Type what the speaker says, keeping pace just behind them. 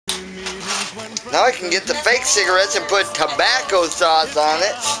Now I can get the fake cigarettes and put tobacco sauce on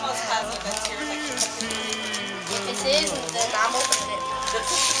it. This is, and then I'm opening it.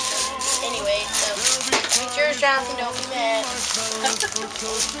 Anyway, so it's yours, Jonathan. Don't be mad.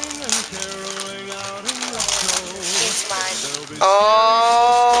 It's mine.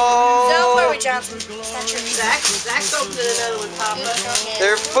 Oh! Don't worry, Jonathan. It's not yours. Zach's opening another one, Papa.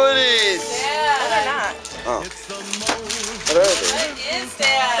 They're footies. No, they're not. Oh. What are they? What is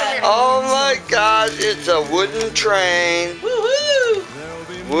that? Oh my gosh, it's a wooden train. Woohoo!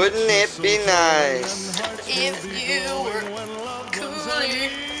 Wouldn't it be nice? If you were cooler.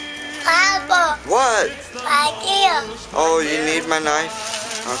 Papa, What? right here. Oh, you need my knife?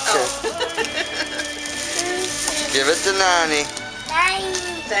 Okay. Give it to Nani.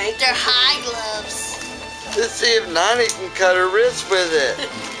 Thank They're high gloves. Let's see if Nani can cut her wrist with it.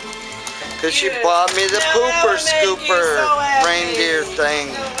 Because she Yes. bought me the No, pooper that would make you scooper so happy. reindeer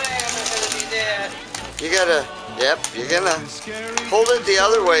thing. No way am I gonna do that. You gotta, yep, you're gonna hold it the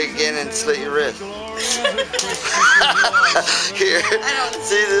other way again and slit your wrist. Here,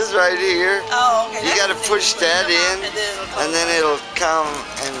 see this right here? Oh, okay. You gotta push that in, and then it'll come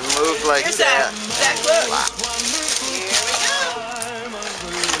and move like Here's that. Zach, look. Here we go.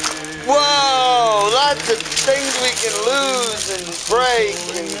 Whoa, lots of things we can lose and break,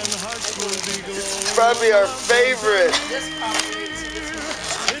 and this is probably our favorite. This probably is this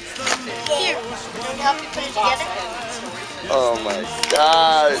one. Here, can I help you put it together? Oh my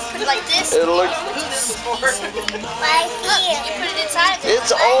gosh, Put it like this. it looks, Who this is for? Right Look, here. you put it inside.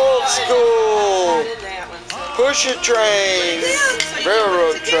 it's old school. In that one. Push a train,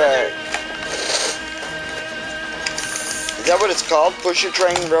 railroad track. Is that what it's called? Push a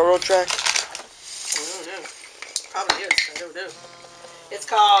train, railroad track? I don't know. Probably is. I don't know. It's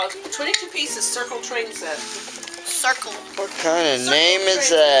called 22 pieces circle train set. Circle. What kind of name is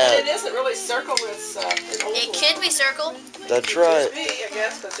But it that? isn't really circle. It's an oval. It could be circle. That's right. Could be, I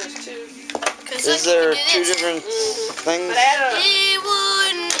guess, but there's two. Cause Is look, you there can do two this. different things? But add It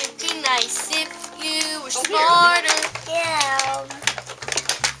wouldn't be nice if you were Oh, here. smarter. Yeah.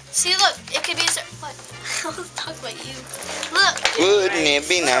 See, look, it could be a circle. What? I was talking about you. Look. Wouldn't it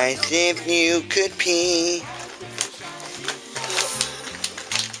be nice if you could pee?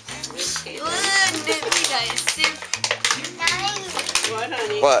 Wouldn't it be nice if... what,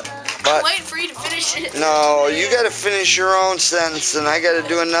 honey? What? I'm But waiting for you to finish it. no, you gotta finish your own sentence and I gotta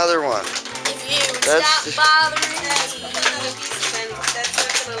do another one. If you would That's- stop bothering That's me. another piece, and that's not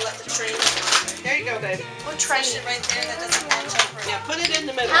gonna let the train. There you go, baby. What train? Push it right there. That doesn't match up. Yeah, put it in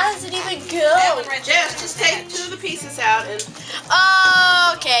the middle. How does it even That go? one right there. Just take two of the pieces out and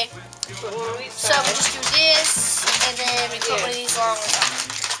Oh, okay. put one on each So we side. just do this, and then we put one of these long ones on.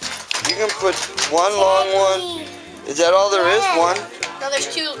 You can put one long one. Is that all there is? One? No, there's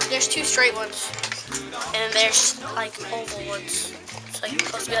two straight ones. And then there's like oval ones. It's like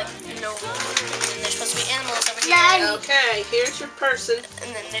supposed to be like an oval. And then there's supposed to be animals over here. Okay, here's your person.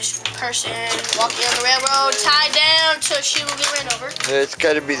 And then this person walking on the railroad, tied down so she will get ran over. It's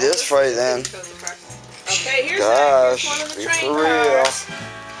gotta be this way then. Okay, here's Gosh, one of the be train for real. cars.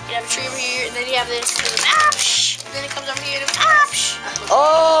 You have a tree over here, and then you have this. And then, apsh! And then it comes over here, and apsh!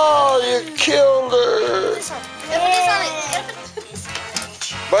 Oh, you killed her. This one. You gotta put this on it. You gotta put this on it.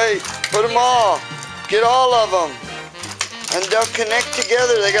 Wait, put them all. Get all of them. And they'll connect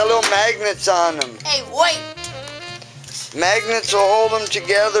together. They got little magnets on them. Hey, wait! Magnets will hold them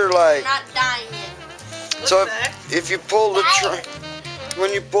together like. You're not dying yet. So if you pull the train,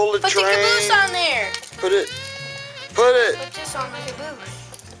 when you pull the Put the caboose train, on there. put it. Put this on the caboose.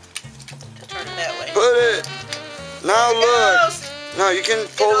 Turn it that way. Put it. Now look. Goes. No, you can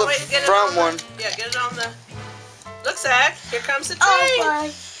Get pull it the wait, get it front on one. the- Yeah, get it on the. Look, Zach. Here comes the train. Oh, boy.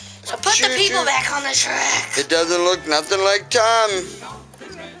 So put Choo the people choo. back on the track. It doesn't look nothing like Tom.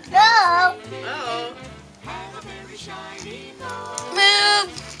 No. Oh, Move.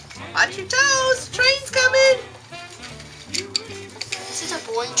 watch your toes. The train's coming. This is a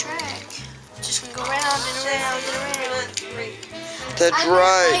boring track. Just gonna go round and around and around. That's I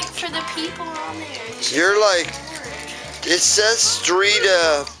right. like for the people on there. This is You're like, hard. it says 3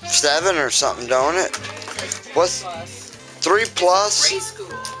 to 7 or something, don't it? What's 3 plus? Preschool.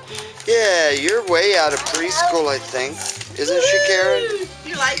 Yeah, you're way out of preschool, I think. Isn't she, Karen? Woo!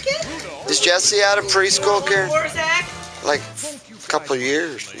 You like it? Is Jesse out of preschool, Karen? More, Zach? Like a couple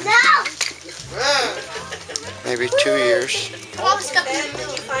years, No. maybe 2 years. All the stuff in Did the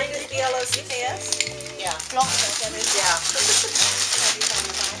middle. you find it BLOCKS? Yeah. Block stuff in it. Yeah.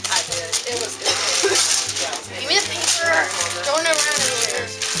 I did. It was good. Give me the paper. Throwing it around in here.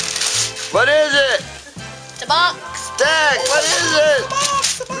 What is it? It's a box. Dak, what is it?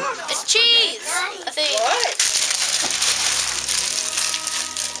 It's cheese.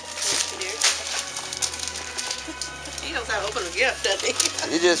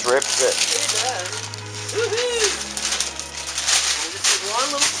 just rips it. It does. Woohoo! Just in one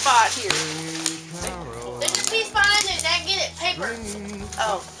little spot here. There's a piece behind it. Dad, get it. Paper.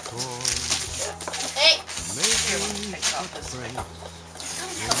 Oh. Hey. Here, take off this way.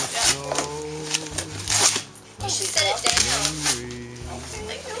 You should set it down.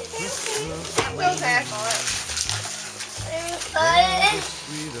 Well, Zach.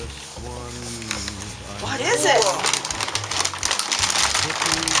 What is it?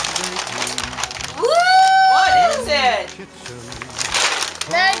 Woo! What is it?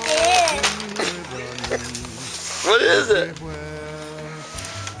 What is it?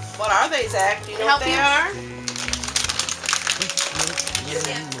 What are they, Zach? Do you know what they are?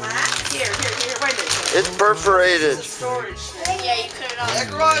 Here, wait a minute. It's perforated. It's a storage. Yeah, you cut it off.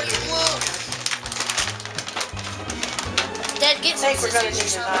 Dad, get some We're gonna scissors or need a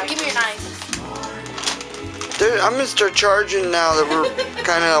something. knife. Give me your knife. Dude, I'm gonna start charging now that we're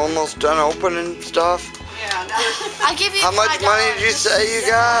kind of almost done opening stuff. Yeah, no. I'll give you How much $5. money did you say you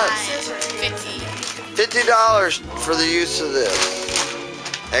got? 50. $50 for the use of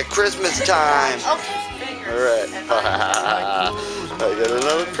this at Christmas time. Okay. All right. I got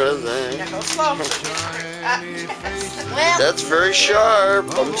another present. Yeah, go slow. Well, That's very sharp.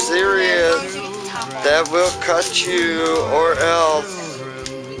 I'm serious. That will cut you or else.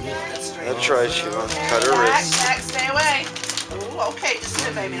 That's right, she wants to cut her wrist. Zach, stay away. Ooh, okay, just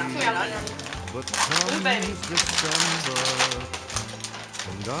move, baby. I'll put it on you. Move, baby.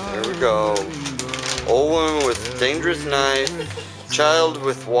 There we go. Old woman with dangerous knife, child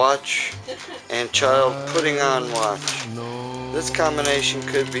with watch, and child putting on watch. This combination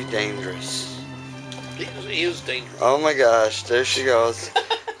could be dangerous. It is dangerous. Oh my gosh, there she goes.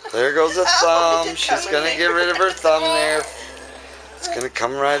 There goes a thumb. She's gonna get rid of her thumb there. It's gonna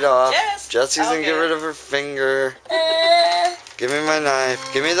come right off. Jess. Jessie's gonna get rid of her finger. Give me my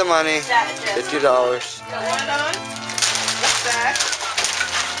knife. Give me the money. $50. Go right on. Zach.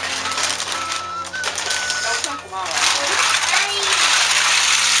 Don't come from all right.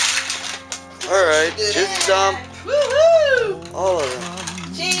 Alright, just dump Woohoo! all of them.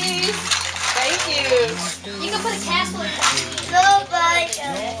 Cheese. Thank you. you can put a castle in it.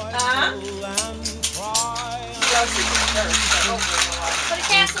 Huh? Put a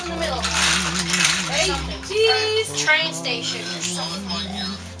castle in the middle. Hey, Something. cheese. Train station or something.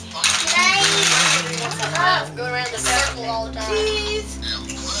 Go around the circle all the time. Cheese.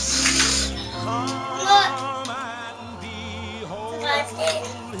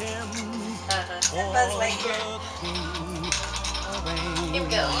 Buzz Lightyear. Here we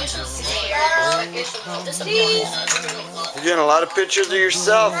go. You're getting a lot of pictures of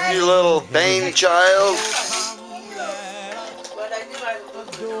yourself, you little Bane child. What I do, I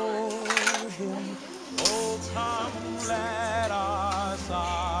look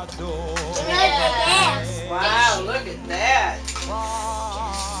Wow, look at that.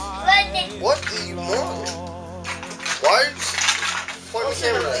 What do you want? Why? Point the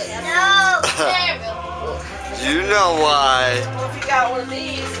camera at? You know why. Well, if you got one of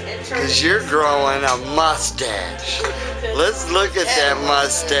these, it turns. Because you're growing a mustache. Let's look at that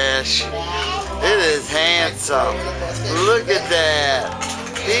mustache. It is handsome. Look at that.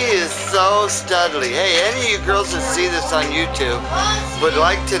 He is so studly. Hey, any of you girls that see this on YouTube would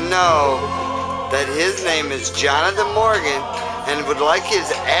like to know that his name is Jonathan Morgan and would like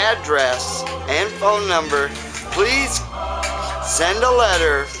his address and phone number, please send a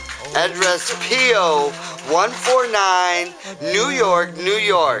letter. Address P.O. 149, New York, New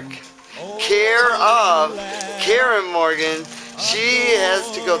York. Care of Karen Morgan. She has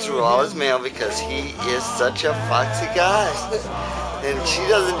to go through all his mail because he is such a foxy guy. And she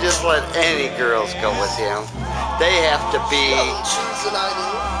doesn't just let any girls go with him. They have to be...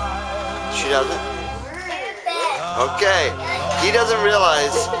 She doesn't? Okay. He doesn't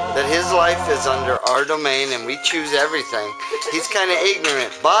realize that his life is under our domain and we choose everything. He's kind of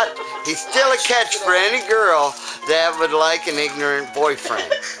ignorant, but he's still a catch for any girl that would like an ignorant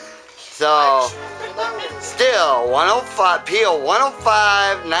boyfriend. So, still, 105, P.O.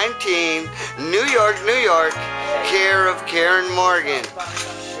 10519, New York, New York, care of Karen Morgan.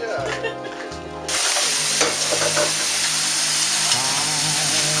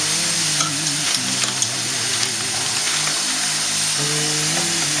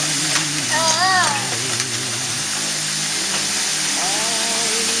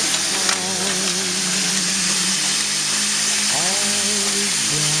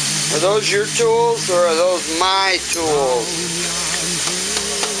 Are those your tools or are those my tools?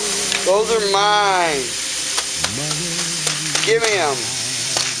 Those are mine. Give me them.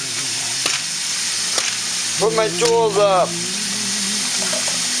 Put my tools up.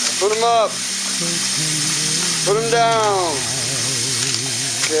 Put them up. Put them down.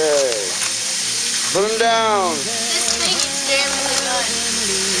 Okay. Put them down. This thing is damn really good. This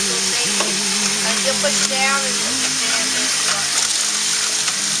little thing. Like you'll push it down and it'll be damn really good.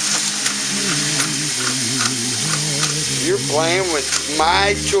 You're playing with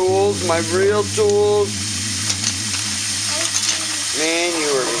my tools, my real tools. Man, you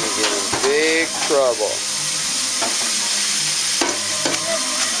are going to get in big trouble.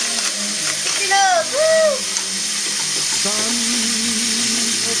 Pick it up. Woo!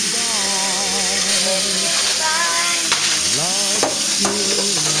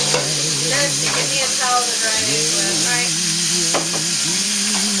 There's give me a towel to dry this with, right?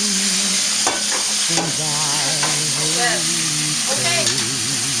 Yes. Okay.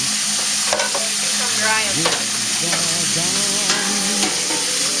 Come dry them.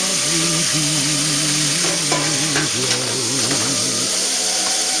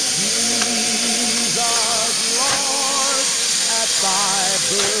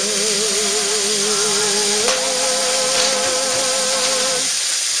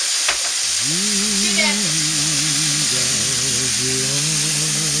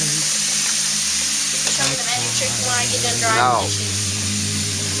 Show me the magic trick when I get done drying No. dishes.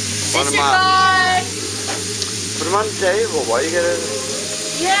 Put Sister them up. card. Put them on the table. Why you gotta...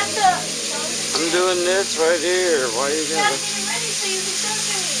 You have to. I'm doing this right here. Why you gotta...